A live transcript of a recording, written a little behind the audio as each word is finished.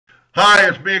Hi,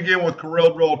 it's me again with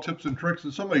Corel Draw Tips and Tricks,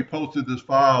 and somebody posted this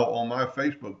file on my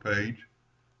Facebook page,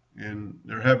 and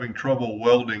they're having trouble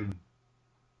welding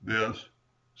this.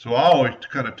 So I always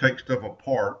kind of take stuff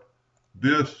apart.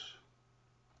 This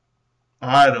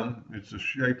item, it's the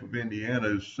shape of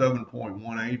Indiana, is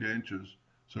 7.18 inches.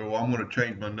 So I'm going to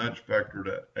change my nudge factor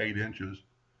to 8 inches,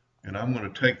 and I'm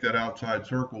going to take that outside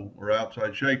circle or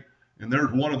outside shape. And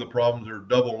there's one of the problems, there's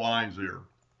double lines there.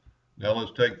 Now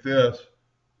let's take this,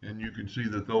 and you can see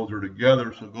that those are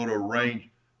together. So go to arrange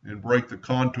and break the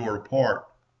contour apart.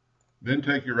 Then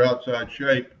take your outside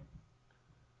shape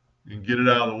and get it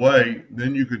out of the way.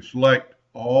 Then you could select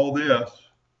all this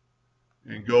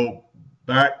and go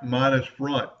back minus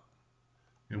front.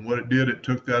 And what it did, it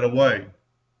took that away.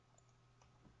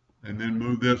 And then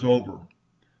move this over.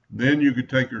 Then you could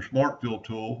take your Smart Fill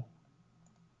tool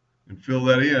and fill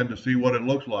that in to see what it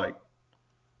looks like.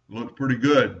 It looks pretty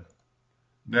good.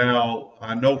 Now,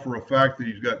 I know for a fact that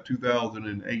he's got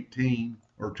 2018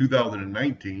 or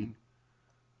 2019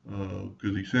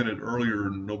 because he sent it earlier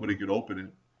and nobody could open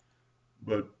it.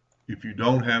 But if you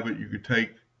don't have it, you could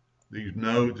take these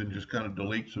nodes and just kind of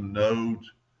delete some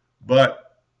nodes.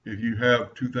 But if you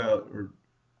have 2000 or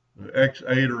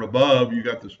X8 or above, you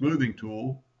got the smoothing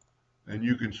tool, and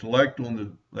you can select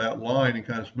on that line and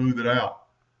kind of smooth it out.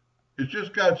 It's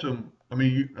just got some. I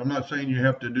mean, I'm not saying you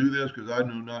have to do this because I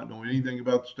do not know anything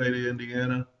about the state of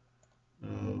Indiana,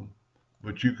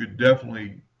 but you could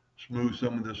definitely smooth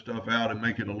some of this stuff out and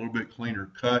make it a little bit cleaner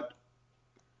cut.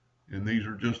 And these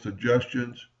are just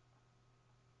suggestions.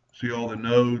 See all the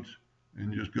nodes,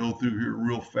 and just go through here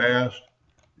real fast,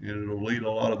 and it'll delete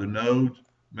a lot of the nodes,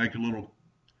 make a little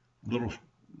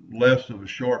less of a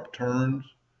sharp turns.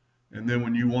 And then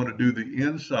when you want to do the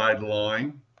inside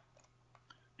line,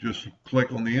 just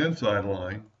click on the inside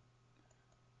line,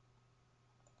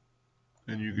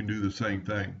 and you can do the same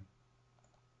thing.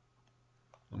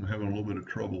 I'm having a little bit of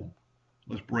trouble.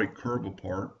 Let's break curve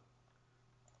apart.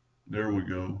 There we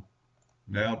go.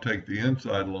 Now take the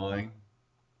inside line.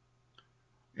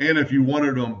 And if you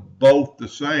wanted them both the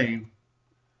same,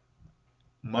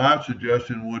 my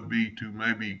suggestion would be to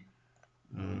maybe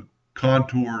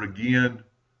contour it again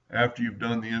after you've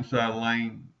done the inside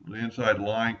line.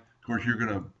 Of course, you're going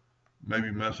to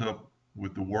maybe mess up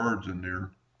with the words in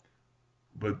there,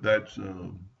 but that's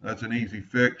an easy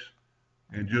fix.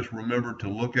 And just remember to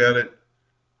look at it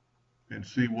and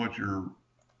see what your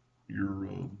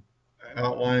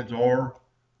outlines are.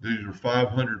 These are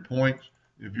 500 points.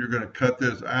 If you're going to cut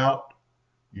this out,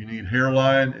 you need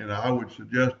hairline, and I would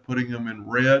suggest putting them in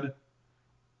red,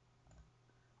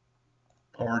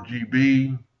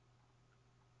 RGB,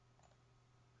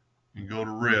 and go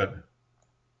to red.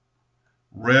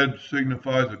 Red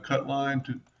signifies a cut line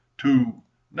to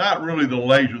not really the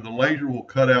laser. The laser will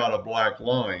cut out a black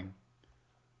line,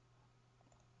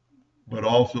 but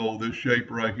also this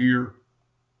shape right here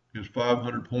is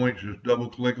 500 points. Just double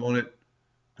click on it,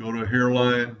 go to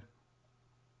hairline,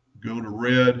 go to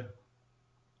red,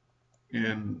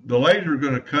 and the laser is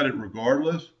going to cut it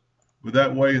regardless, but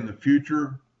that way in the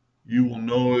future you will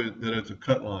know that it's a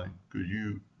cut line because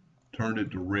you turned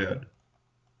it to red.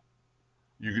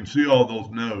 You can see all those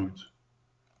nodes,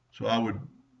 so I would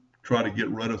try to get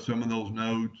rid of some of those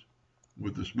nodes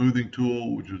with the smoothing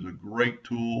tool, which is a great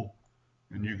tool,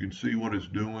 and you can see what it's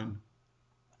doing.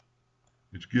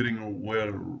 It's getting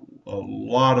away a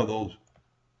lot of those.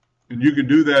 And you can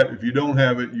do that if you don't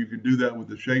have it. You can do that with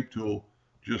the shape tool.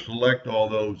 Just select all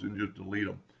those and just delete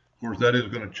them. Of course, that is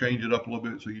going to change it up a little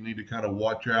bit, so you need to kind of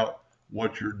watch out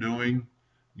what you're doing.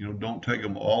 You know, don't take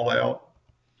them all out,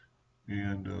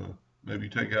 and maybe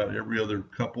take out every other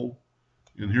couple.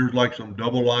 And here's like some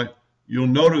double line. You'll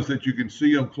notice that you can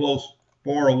see them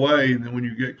far away, and then when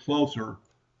you get closer,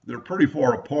 they're pretty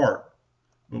far apart.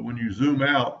 But when you zoom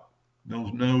out,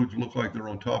 those nodes look like they're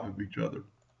on top of each other.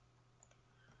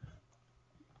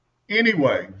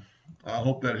 Anyway, I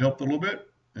hope that helped a little bit,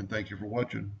 and thank you for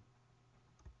watching.